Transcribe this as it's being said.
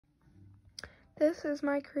this is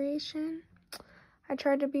my creation. I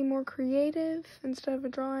tried to be more creative. Instead of a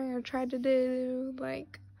drawing, I tried to do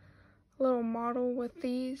like a little model with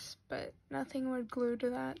these, but nothing would glue to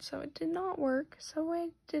that, so it did not work, so I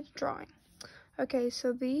did a drawing. Okay,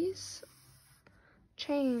 so these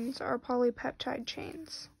chains are polypeptide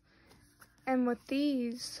chains, and with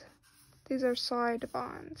these are side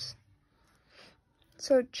bonds.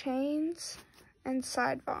 So chains and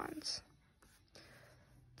side bonds.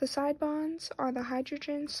 The side bonds are the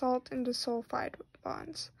hydrogen, salt, and disulfide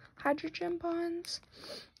bonds. Hydrogen bonds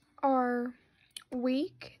are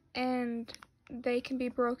weak and they can be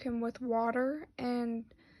broken with water, and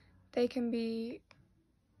they can be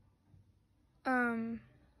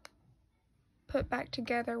put back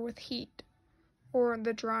together with heat or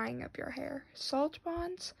the drying of your hair. Salt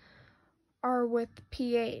bonds are with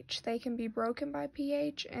pH. They can be broken by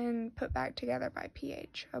pH and put back together by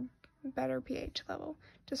pH, a better pH level.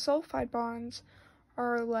 Disulfide bonds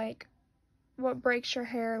are like what breaks your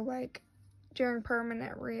hair, like during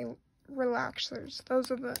permanent relaxers. Those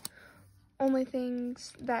are the only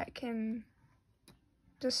things that can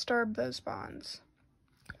disturb those bonds,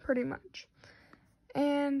 pretty much.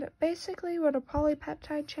 And basically what a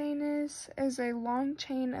polypeptide chain is a long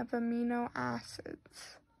chain of amino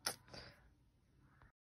acids.